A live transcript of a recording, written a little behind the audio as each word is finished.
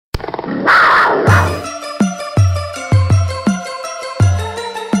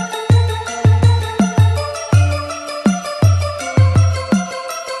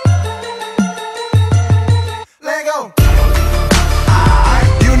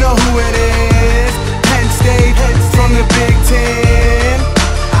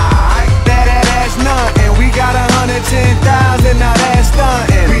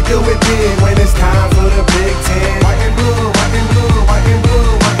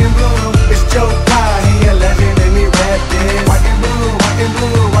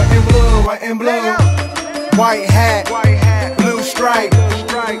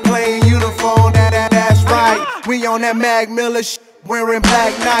that Mac Miller wearing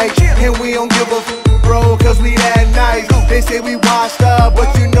black Nikes. And we don't give a bro, cause we that nice. They say we washed up,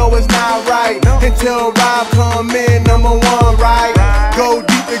 but you know it's not right. Until Rob come in, #1, right? Go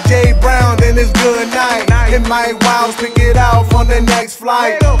deep to J Brown, then it's good night. And Mike Wiles pick it out on the next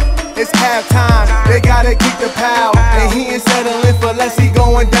flight. It's halftime, they gotta keep the pow. And he ain't settling for less, he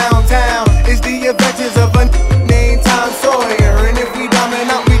going downtown. It's the adventures of a named Tom Sawyer. And if we dumbing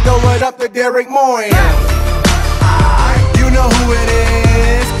up, we throw it up to Derek Moore. You know who it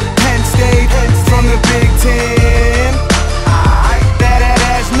is, Penn State, from the Big Ten.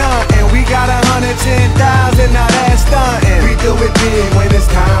 That's nothing, we got 110,000, now that's stunting. We do it big when it's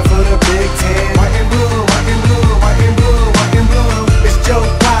time for the Big Ten. White and blue, white and blue, white and blue, white and blue. It's Joe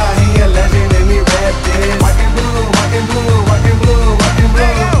Pye, he a legend and we rap this. White and blue, white and blue, white and blue, white and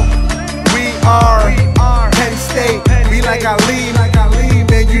blue. We are Penn State, we like our lead,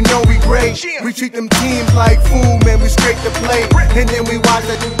 man, you know we great. We treat them teams like food, man, we scrape the plate. And then we wash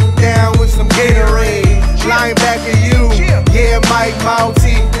it down with some Gatorade. Linebacker you, yeah, Mike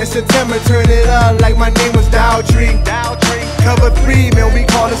Mouty. In September, turn it up like my name was Dowtree. Cover 3, man, we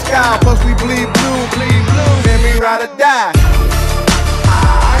call the sky. Plus we bleed blue, man, we ride or die.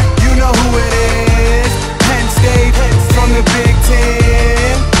 You know who it is, Penn State, from the Big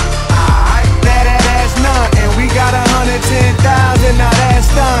Ten. That's nothing, we got 110,000, now that's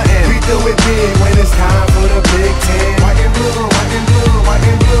stunting. We do it big when it's time for the Big Ten. White and blue, white and blue, white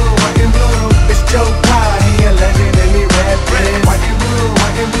and blue, white and blue. It's Joe Pye, he a legend and we rap this. White and blue,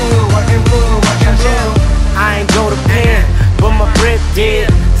 white and blue, white and blue, white and blue. I ain't go to Penn, but my Brit did.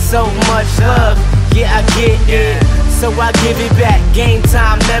 So much love, yeah, I get it, so I give it back. Game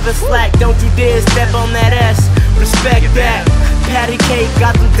time, never slack, don't you dare step on that ass. Respect that. Patty cake,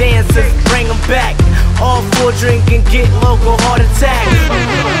 got them dancers, bring them back. All for drink and get local heart attack.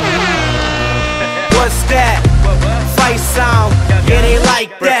 What's that? Fight sound, yeah, they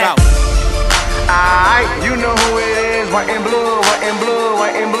like that. Alright, you know who it is, white and blue, white and blue,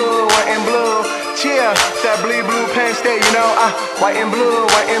 white and blue, white and blue. Cheer, that bleed blue Penn State, you know, white and blue,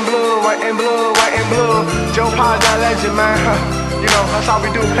 white and blue, white and blue, white and blue. Joe Pye's that legend, man, you know, that's how we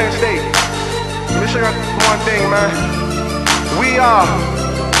do Penn State. Let me show you one thing, man. We are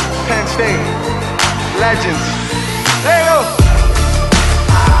Penn State legends. There you go.